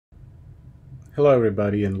Hello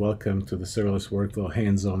everybody and welcome to the Serverless Workflow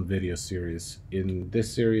hands-on video series. In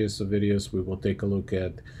this series of videos we will take a look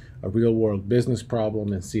at a real-world business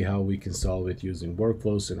problem and see how we can solve it using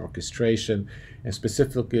workflows and orchestration, and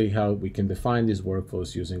specifically how we can define these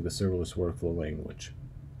workflows using the Serverless Workflow language.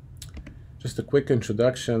 Just a quick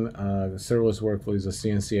introduction, the Serverless Workflow is a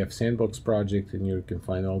CNCF sandbox project, and you can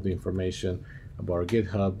find all the information about our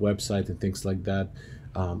GitHub website and things like that.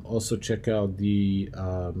 Also check out the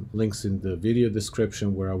links in the video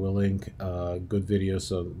description where I will link good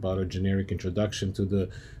videos about a generic introduction to the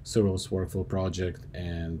Serverless Workflow project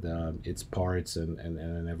and its parts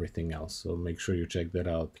and everything else. So make sure you check that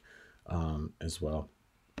out as well.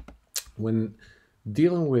 When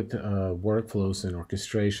dealing with workflows and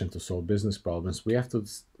orchestration to solve business problems, we have to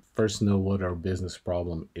first know what our business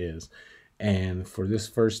problem is. And for this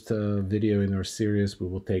first video in our series, we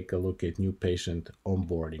will take a look at new patient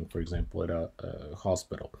onboarding, for example, at a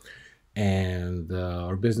hospital. And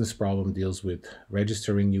our business problem deals with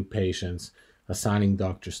registering new patients, assigning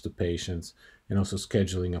doctors to patients, and also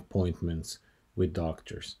scheduling appointments with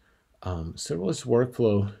doctors. Serverless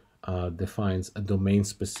Workflow defines a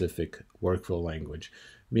domain-specific workflow language,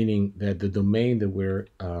 meaning that the domain that we're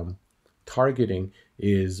targeting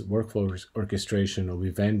is workflow orchestration of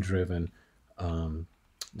event-driven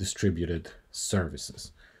distributed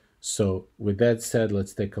services. So with that said,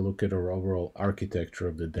 let's take a look at our overall architecture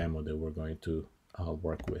of the demo that we're going to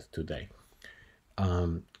work with today.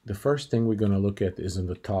 The first thing we're going to look at is in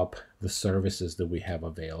the top, the services that we have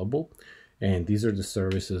available. And these are the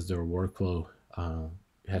services that our workflow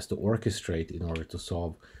has to orchestrate in order to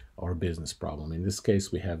solve our business problem. In this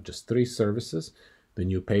case, we have just 3 services: the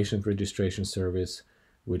new patient registration service,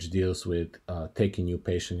 which deals with taking new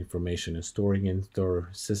patient information and storing it into our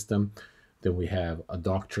system. Then we have a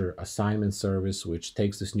doctor assignment service, which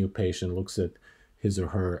takes this new patient, looks at his or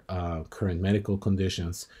her current medical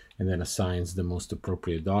conditions, and then assigns the most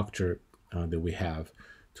appropriate doctor that we have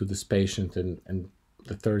to this patient. And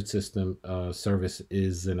the third system service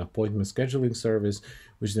is an appointment scheduling service,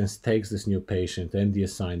 which then takes this new patient and the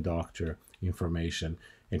assigned doctor information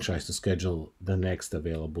and tries to schedule the next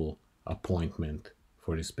available appointment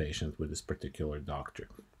for this patient with this particular doctor.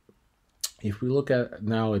 If we look at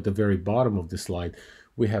now at the very bottom of this slide,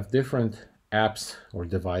 we have different apps or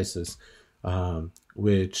devices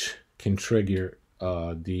which can trigger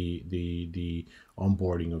the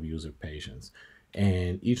onboarding of user patients.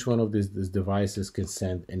 And each one of these devices can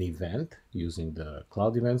send an event using the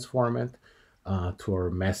Cloud Events format to our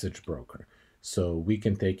message broker. So we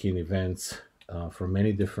can take in events from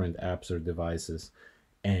many different apps or devices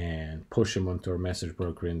and push them onto our message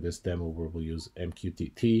broker. In this demo, where we'll use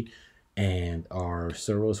MQTT, and our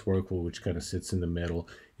serverless workflow, which kind of sits in the middle,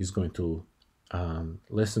 is going to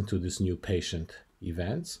listen to this new patient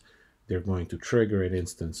events. They're going to trigger an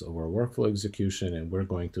instance of our workflow execution, and we're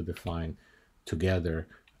going to define together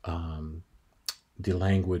the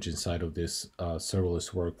language inside of this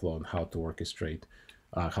serverless workflow and how to orchestrate,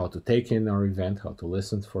 how to take in our event, how to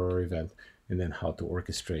listen for our event, and then how to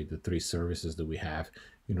orchestrate the 3 services that we have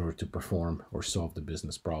in order to perform or solve the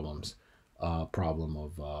business problem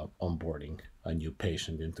of onboarding a new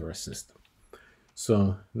patient into our system.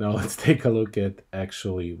 So now let's take a look at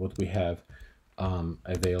actually what we have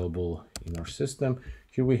available in our system.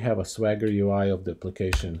 Here we have a Swagger UI of the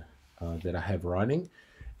application that I have running.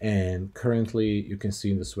 And currently, you can see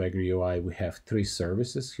in the Swagger UI, we have 3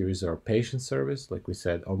 services. Here is our patient service, like we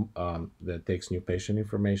said, that takes new patient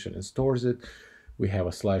information and stores it. We have a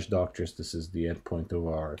 /doctors. This is the endpoint of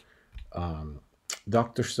our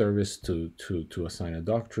doctor service to assign a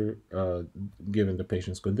doctor given the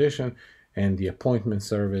patient's condition, and the appointment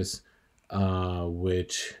service,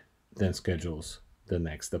 which then schedules the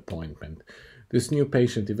next appointment. This new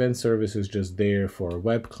patient event service is just there for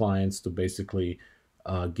web clients to basically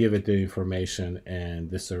give it the information,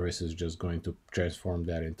 and this service is just going to transform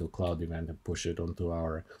that into a cloud event and push it onto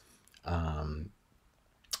our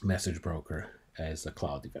message broker as a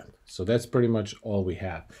cloud event. So that's pretty much all we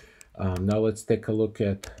have. Now let's take a look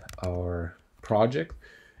at our project.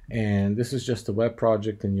 And this is just a web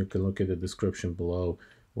project, and you can look at the description below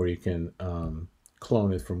where you can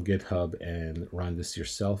clone it from GitHub and run this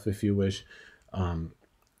yourself if you wish.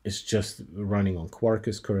 It's just running on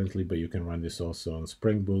Quarkus currently, but you can run this also on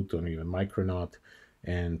Spring Boot or even Micronaut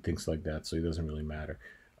and things like that, so it doesn't really matter.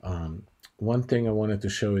 One thing I wanted to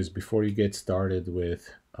show is before you get started with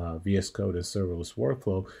VS Code and serverless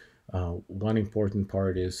workflow, one important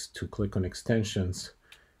part is to click on extensions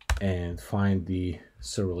and find the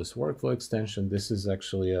serverless workflow extension. This is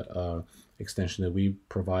actually a extension that we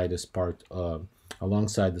provide as part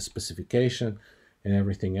alongside the specification. and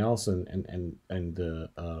everything else, and the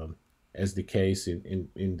SDKs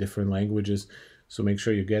in different languages. So make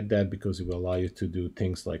sure you get that, because it will allow you to do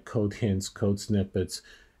things like code hints, code snippets,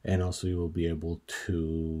 and also you will be able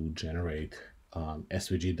to generate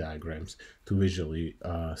SVG diagrams to visually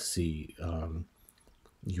see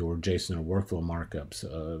your JSON or workflow markups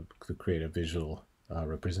to create a visual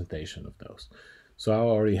representation of those. So I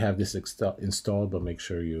already have this installed, but make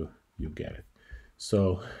sure you get it.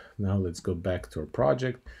 So now let's go back to our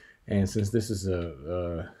project. And since this is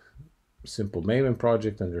a simple Maven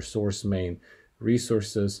project under source main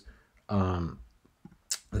resources,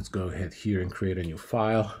 let's go ahead here and create a new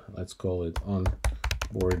file. Let's call it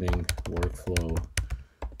onboarding workflow.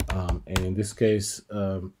 And in this case,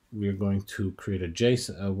 we're going to create a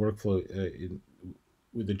JSON workflow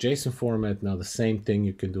with the JSON format. Now the same thing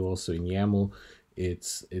you can do also in YAML.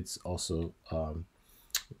 It's also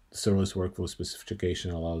serverless workflow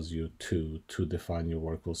specification allows you to define your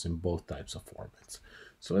workflows in both types of formats.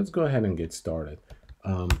 So let's go ahead and get started.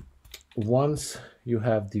 Once you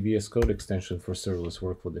have the VS Code extension for serverless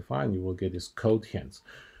workflow defined, you will get these code hints.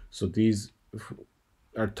 So these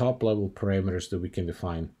are top level parameters that we can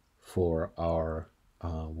define for our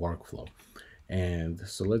workflow. And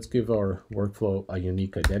so let's give our workflow a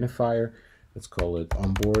unique identifier. Let's call it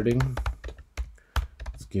onboarding.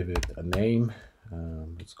 Let's give it a name.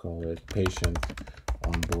 Let's call it patient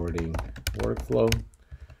onboarding workflow.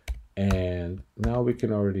 And now we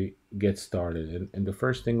can already get started. And the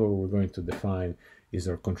first thing we're going to define is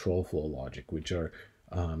our control flow logic, which are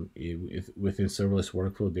within serverless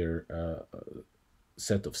workflow, they're a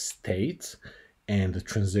set of states and the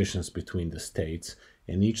transitions between the states.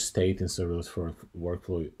 And each state in serverless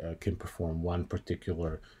workflow can perform one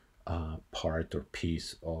particular part or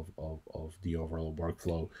piece of the overall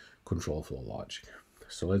workflow control flow logic.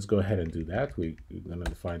 So let's go ahead and do that. We're going to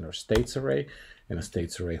define our states array, and a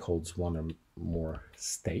states array holds one or more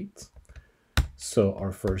states. So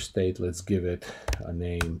our first state, let's give it a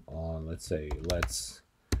name on, let's say, let's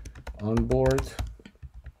onboard.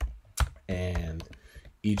 And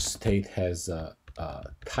each state has a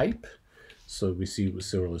type. So we see with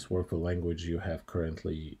serverless workflow language, you have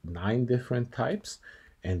currently 9 different types.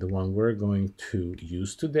 And the one we're going to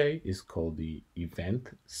use today is called the event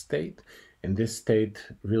state. And this state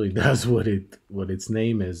really does what its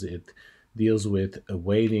name is. It deals with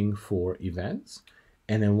waiting for events.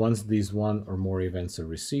 And then once these one or more events are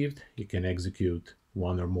received, you can execute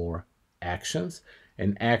one or more actions.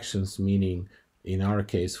 And actions meaning, in our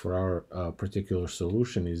case, for our particular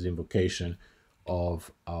solution, is invocation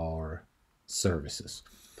of our services.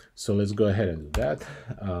 So let's go ahead and do that.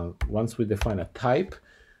 Once we define a type,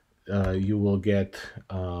 you will get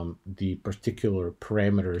the particular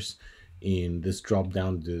parameters in this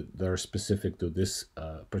dropdown that are specific to this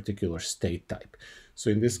particular state type.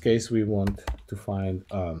 So in this case, we want to find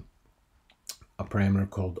a parameter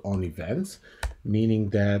called onEvents, meaning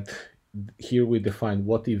that here we define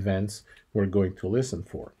what events we're going to listen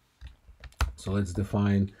for. So let's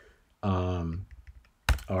define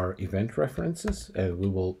our event references, and we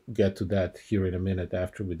will get to that here in a minute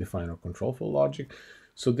after we define our control flow logic.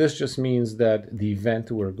 So this just means that the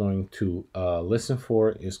event we're going to listen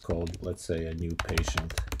for is called, let's say, a new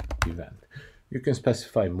patient event. You can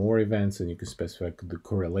specify more events, and you can specify the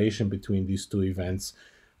correlation between these two events,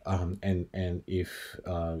 and if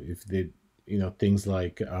they, things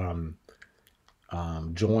like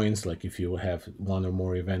joins, like if you have one or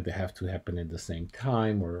more event, they have to happen at the same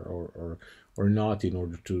time or not in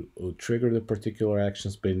order to trigger the particular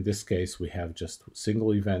actions. But in this case, we have just a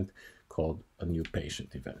single event called a new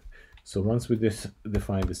patient event. So once we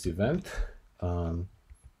define this event,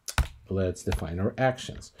 let's define our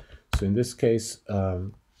actions. So in this case,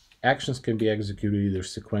 actions can be executed either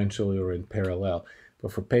sequentially or in parallel.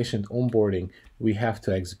 But for patient onboarding, we have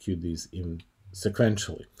to execute these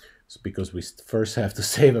sequentially. It's because we first have to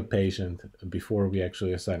save a patient before we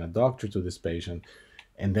actually assign a doctor to this patient,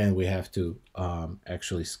 and then we have to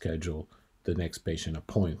actually schedule the next patient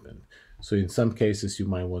appointment. So in some cases, you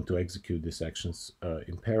might want to execute these actions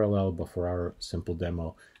in parallel, but for our simple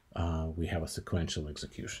demo, we have a sequential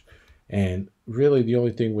execution. And really, the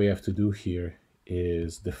only thing we have to do here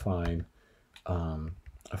is define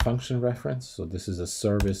a function reference. So this is a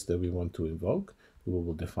service that we want to invoke, we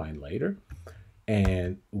will define later.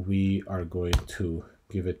 And we are going to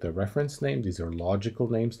give it the reference name. These are logical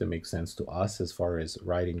names that make sense to us as far as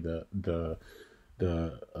writing the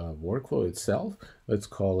workflow itself. Let's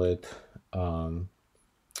call it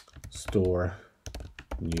store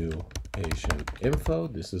new patient info.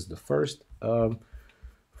 This is the first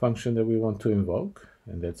function that we want to invoke,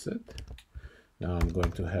 and that's it. Now I'm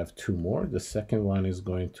going to have two more. The second one is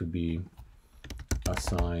going to be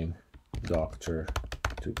assign doctor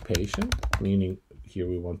to patient, meaning here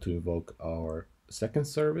we want to invoke our second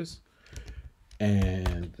service.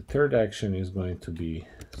 And the third action is going to be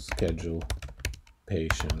schedule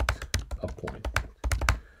patient appointment.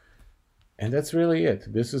 And that's really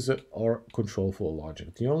it. This is our control flow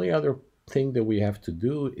logic. The only other thing that we have to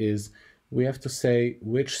do is we have to say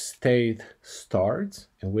which state starts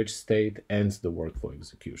and which state ends the workflow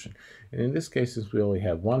execution. And in this case, since we only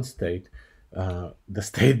have one state, the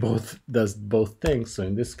state does both things. So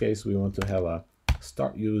in this case, we want to have a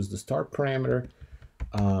use the start parameter.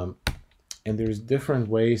 And there's different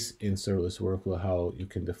ways in serverless workflow how you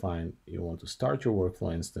can define you want to start your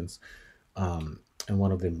workflow instance. And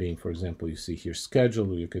one of them being, for example, you see here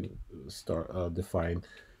schedule. You can define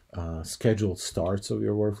scheduled starts of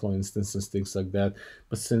your workflow instances, things like that.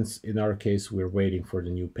 But since in our case we're waiting for the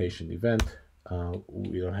new patient event,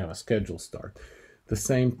 we don't have a scheduled start. The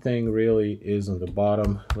same thing really is on the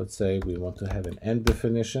bottom. Let's say we want to have an end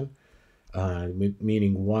definition,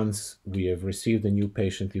 meaning once we have received a new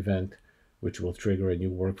patient event, which will trigger a new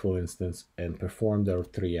workflow instance and perform our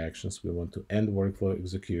three actions, we want to end workflow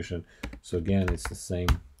execution. So again, it's the same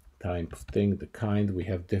type of thing. The kind, we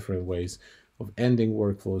have different ways of ending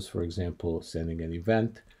workflows, for example, sending an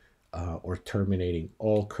event or terminating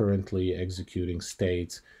all currently executing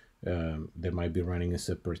states. They might be running in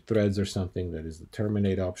separate threads or something. That is the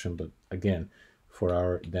terminate option. But again, for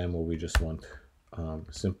our demo, we just want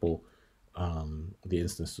the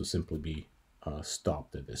instance to simply be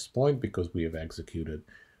stopped at this point because we have executed,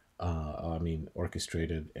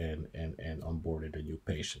 orchestrated and onboarded a new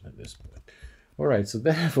patient at this point. All right, so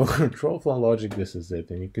then for control flow logic, this is it.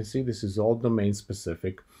 And you can see this is all domain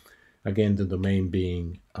specific. Again, the domain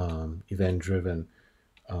being event-driven,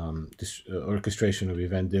 orchestration of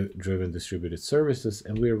event-driven distributed services.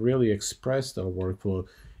 And we really expressed our workflow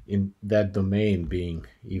in that domain being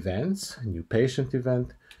events, new patient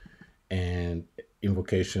event, and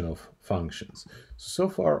invocation of functions. So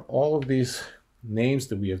far, all of these names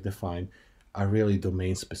that we have defined are really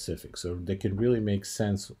domain specific. So they can really make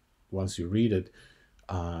sense once you read it,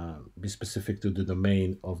 be specific to the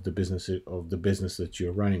domain of the business that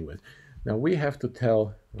you're running with. Now we have to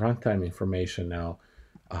tell runtime information now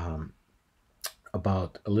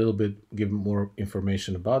about a little bit, give more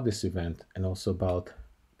information about this event, and also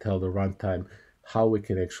tell the runtime how we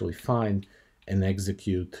can actually find and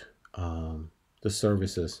execute the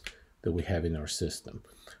services that we have in our system.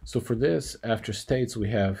 So for this, after states, we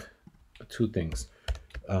have two things.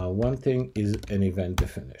 One thing is an event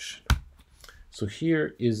definition. So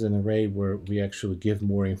here is an array where we actually give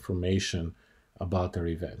more information about our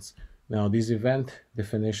events. Now these event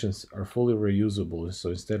definitions are fully reusable.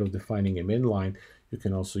 So instead of defining them inline, you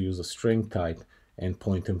can also use a string type and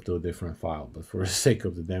point them to a different file. But for the sake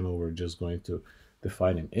of the demo, we're just going to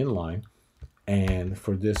define them inline. And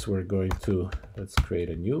for this, we're going to, let's create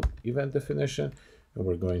a new event definition, and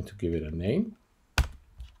we're going to give it a name.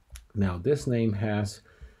 Now this name has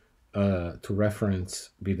to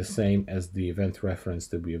reference be the same as the event reference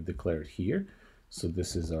that we have declared here. So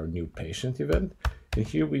this is our new patient event. And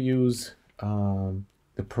here we use the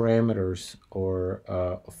parameters or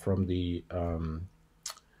from the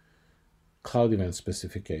cloud event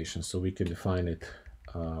specification. So we can define it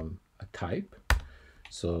a type.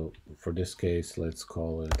 So for this case, let's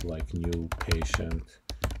call it like new patient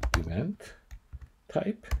event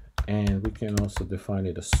type. And we can also define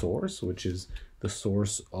it a source, which is the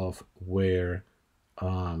source of where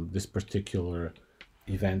this particular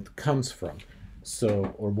event comes from.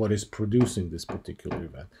 So, or what is producing this particular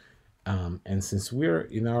event. And since we're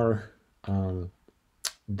in our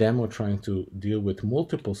demo trying to deal with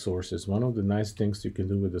multiple sources, one of the nice things you can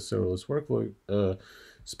do with the serverless workflow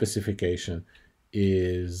specification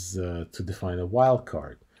is to define a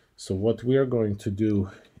wildcard. So what we are going to do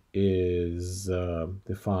is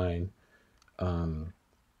define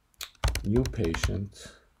new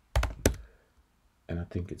patient, and I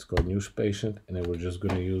think it's called new patient, and then we're just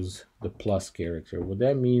going to use the plus character. What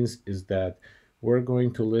that means is that we're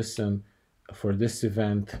going to listen for this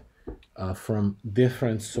event from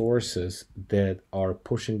different sources that are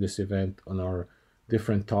pushing this event on our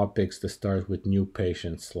different topics that start with new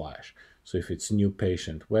patient slash. So if it's new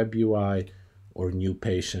patient web UI or new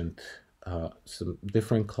patient some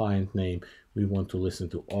different client name, we want to listen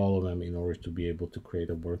to all of them in order to be able to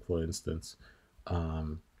create a workflow instance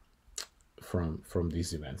from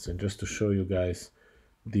these events. And just to show you guys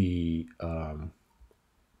the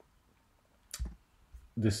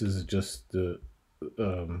this is just the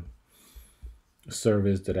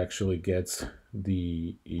service that actually gets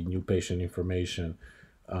the new patient information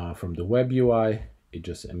from the web UI. It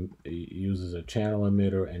just it uses a channel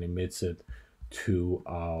emitter and emits it to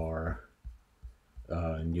our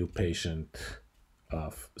new patient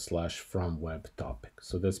slash from web topic.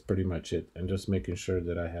 So that's pretty much it. And just making sure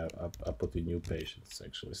that I put the new patients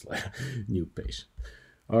actually slash new patient.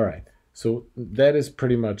 All right. So that is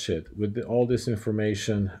pretty much it. With all this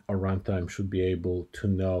information, our runtime should be able to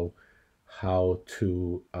know how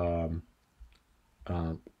to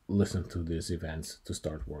listen to these events to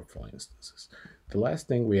start workflow instances. The last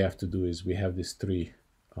thing we have to do is we have these three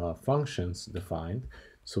functions defined.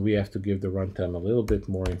 So we have to give the runtime a little bit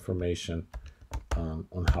more information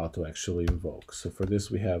on how to actually invoke. So for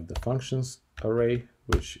this, we have the functions array,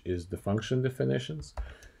 which is the function definitions.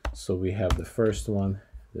 So we have the first one,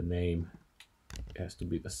 the name has to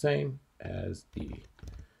be the same as the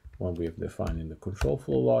one we have defined in the control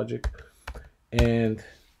flow logic. And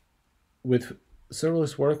with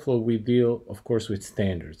serverless workflow, we deal, of course, with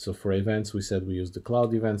standards. So for events, we said we use the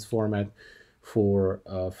cloud events format. For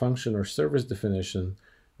function or service definition,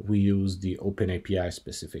 we use the OpenAPI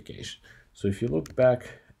specification. So if you look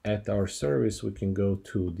back at our service, we can go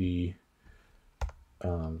to the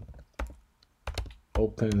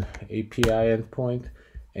OpenAPI endpoint,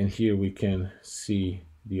 and here we can see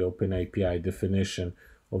the OpenAPI definition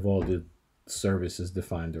of all the services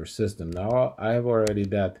defined in our system. Now I have already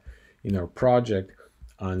that in our project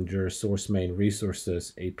under source main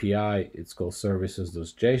resources API. It's called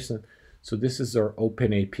services.json. So this is our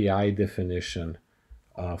OpenAPI definition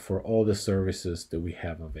for all the services that we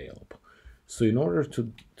have available. So in order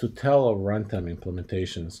to tell our runtime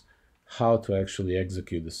implementations how to actually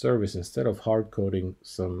execute the service, instead of hard coding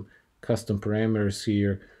some custom parameters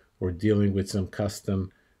here or dealing with some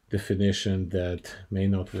custom definition that may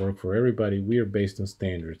not work for everybody, we are based on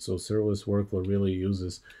standards. So serverless workflow really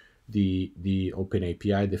uses the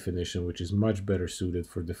OpenAPI definition, which is much better suited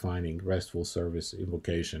for defining RESTful service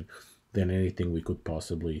invocation than anything we could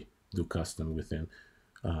possibly do custom within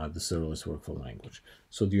the serverless workflow language.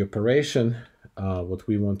 So the operation, what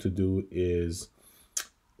we want to do is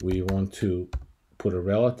we want to put a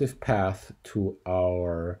relative path to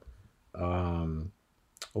our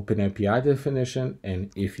OpenAPI definition,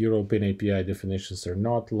 and if your OpenAPI definitions are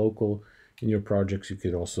not local in your projects, you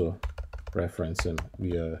could also reference them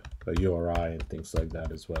via a URI and things like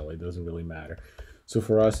that as well. It doesn't really matter. So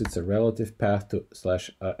for us, it's a relative path to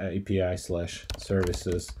API slash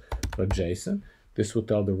services.json. This will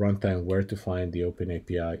tell the runtime where to find the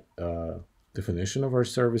OpenAPI definition of our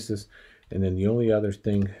services. And then the only other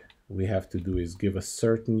thing we have to do is give a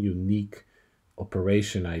certain unique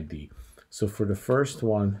operation ID. So for the first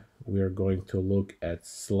one, we are going to look at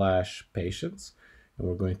 /patients, and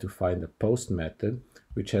we're going to find the post method,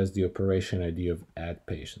 which has the operation ID of add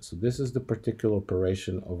patient. So this is the particular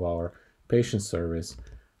operation of our patient service,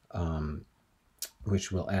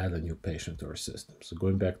 which will add a new patient to our system. So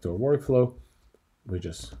going back to our workflow,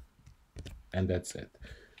 and that's it.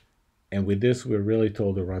 And with this, we're really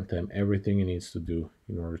told the runtime everything it needs to do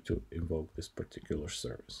in order to invoke this particular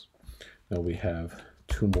service. Now we have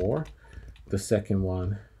two more. The second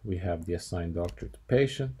one, we have the assign doctor to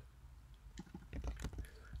patient.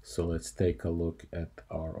 So let's take a look at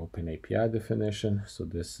our OpenAPI definition. So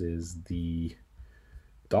this is the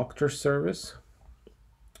doctor service.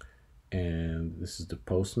 And this is the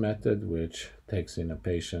post method, which takes in a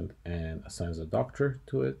patient and assigns a doctor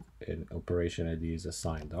to it. And operation ID is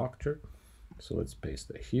assign doctor. So let's paste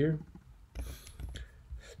that here.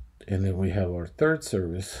 And then we have our third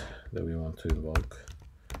service that we want to invoke.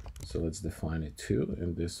 So let's define it too.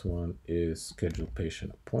 And this one is schedule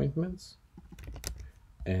patient appointments.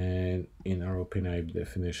 And in our OpenAPI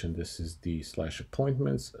definition, this is the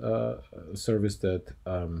 /appointments service that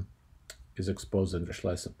is exposed under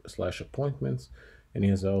 /appointments. And he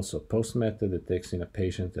has also a post method that takes in a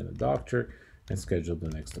patient and a doctor and schedule the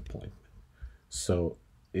next appointment. So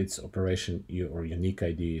its operation or unique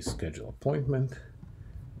ID is schedule appointment,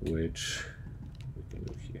 which we can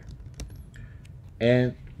do here.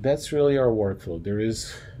 And that's really our workflow.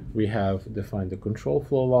 We have defined the control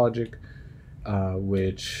flow logic,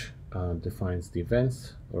 which defines the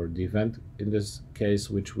events, or the event in this case,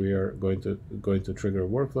 which we are going to trigger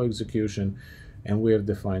workflow execution, and we have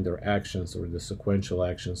defined our actions, or the sequential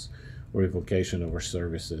actions or invocation of our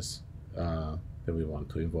services that we want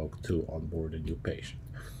to invoke to onboard a new patient.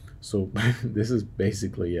 So this is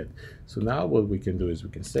basically it. So now what we can do is we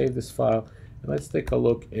can save this file, and let's take a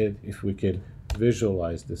look at if we can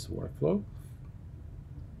visualize this workflow.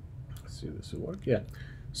 Let's see if this will work. Yeah.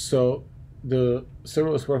 So the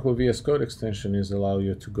serverless workflow VS Code extension is allow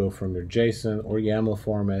you to go from your JSON or YAML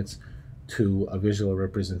formats to a visual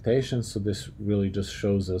representation. So this really just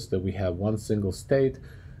shows us that we have one single state.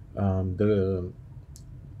 The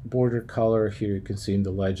border color here you can see in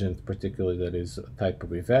the legend particularly that is a type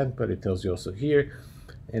of event, but it tells you also here,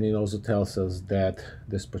 and it also tells us that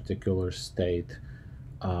this particular state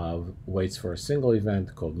waits for a single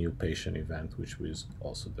event called new patient event, which was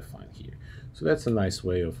also defined here. So that's a nice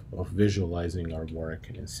way of visualizing our work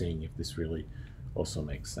and seeing if this really also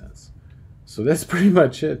makes sense. So that's pretty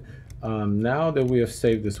much it. Now that we have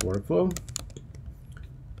saved this workflow,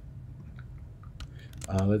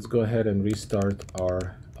 let's go ahead and restart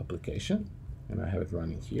our application, and I have it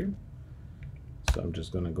running here. So I'm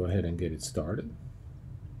just going to go ahead and get it started.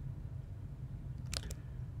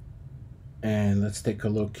 And let's take a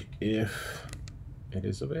look if it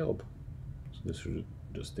is available. So this should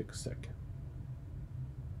just take a second.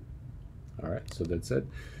 All right, so that's it.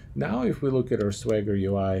 Now if we look at our Swagger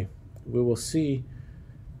UI, we will see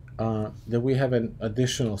that we have an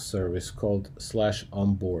additional service called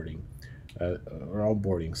 /onboarding. Or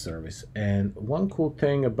onboarding service. And one cool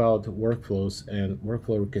thing about workflows and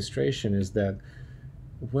workflow orchestration is that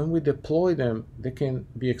when we deploy them, they can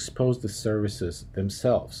be exposed to services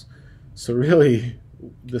themselves. So really,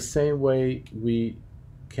 the same way we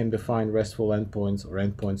can define RESTful endpoints or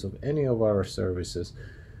endpoints of any of our services,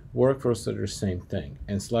 workflows are the same thing.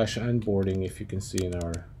 And /onboarding, if you can see in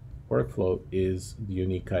our workflow, is the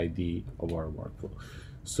unique ID of our workflow.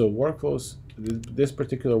 So workflows, this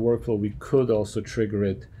particular workflow, we could also trigger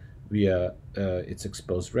it via its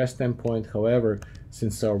exposed REST endpoint. However,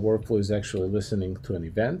 since our workflow is actually listening to an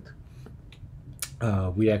event,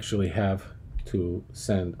 we actually have to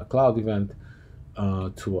send a cloud event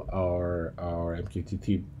to our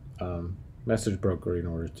MQTT message broker in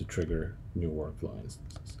order to trigger new workflow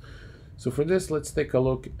instances. So for this, let's take a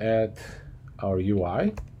look at our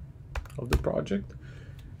UI of the project.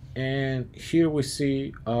 And here we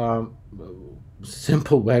see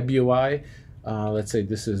simple web UI. Let's say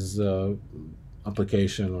this is an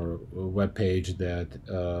application or a web page that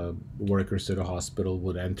workers at a hospital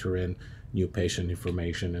would enter in new patient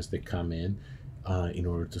information as they come in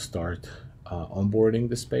order to start onboarding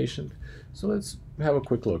this patient. So let's have a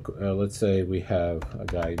quick look. Let's say we have a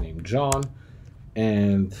guy named John,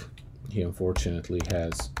 and he unfortunately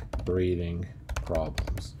has breathing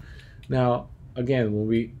problems. Now, again, when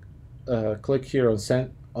we click here on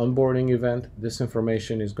send onboarding event, this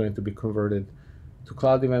information is going to be converted to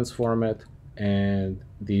cloud events format, and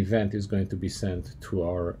the event is going to be sent to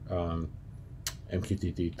our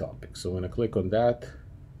MQTT topic. So when I click on that,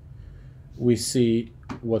 we see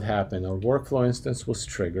what happened. Our workflow instance was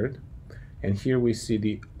triggered, and here we see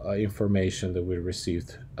the information that we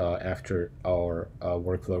received after our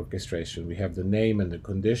workflow orchestration. We have the name and the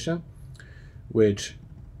condition, which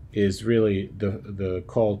is really the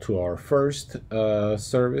call to our first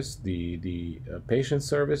service, the patient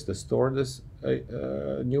service that stored this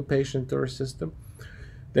new patient to our system.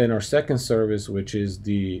 Then our second service, which is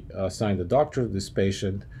the assign the doctor of this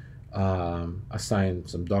patient, assign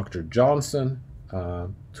some Dr. Johnson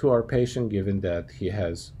to our patient, given that he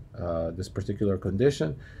has this particular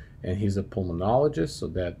condition and he's a pulmonologist, so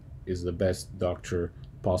that is the best doctor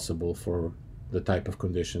possible for the type of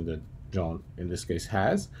condition that John in this case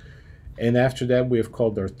has. And after that, we have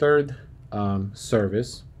called our third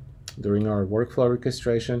service during our workflow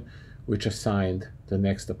orchestration, which assigned the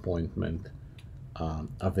next appointment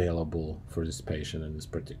available for this patient and this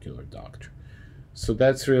particular doctor. So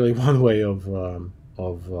that's really one way of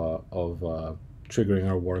triggering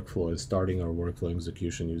our workflow and starting our workflow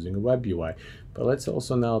execution using a web UI. But let's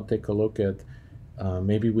also now take a look at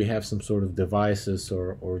maybe we have some sort of devices,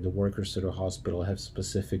 or the workers at a hospital have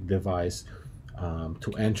specific device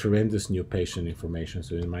to enter in this new patient information.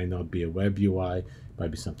 So it might not be a web UI, it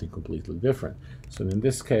might be something completely different. So in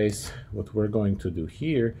this case, what we're going to do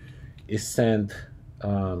here is send,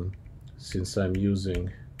 since I'm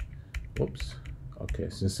using,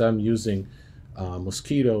 since I'm using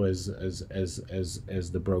Mosquito as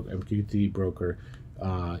the MQTT broker,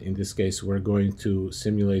 in this case, we're going to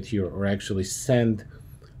simulate here, or actually send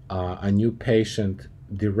a new patient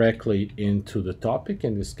directly into the topic.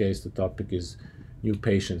 In this case, the topic is new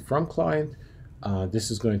patient from client.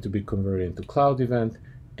 This is going to be converted into cloud event,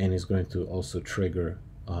 and is going to also trigger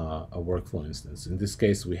a workflow instance. In this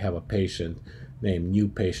case, we have a patient named new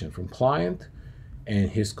patient from client, and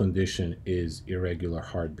his condition is irregular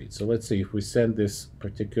heartbeat. So let's see if we send this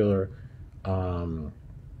particular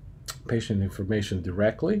patient information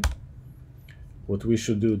directly. What we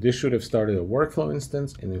should do, this should have started a workflow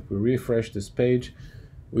instance, and if we refresh this page,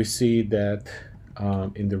 we see that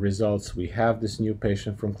in the results we have this new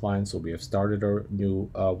patient from client, so we have started our new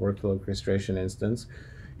workflow orchestration instance.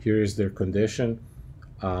 Here is their condition,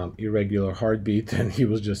 irregular heartbeat, and he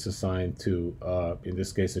was just assigned to, in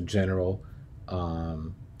this case, a general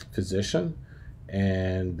physician,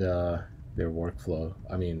 and their workflow,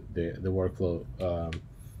 the workflow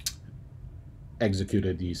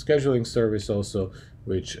executed the scheduling service also,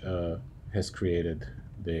 which has created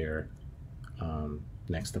their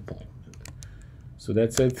next appointment. So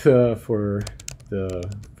that's it for the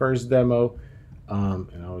first demo,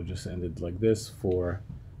 and I'll just end it like this. For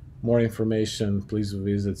more information, please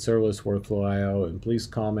visit Serverless Workflow.io, and please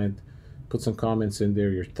comment, put some comments in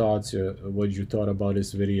there, your thoughts, what you thought about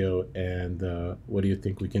this video, and what do you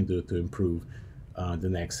think we can do to improve the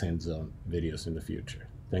next hands-on videos in the future.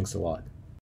 Thanks a lot.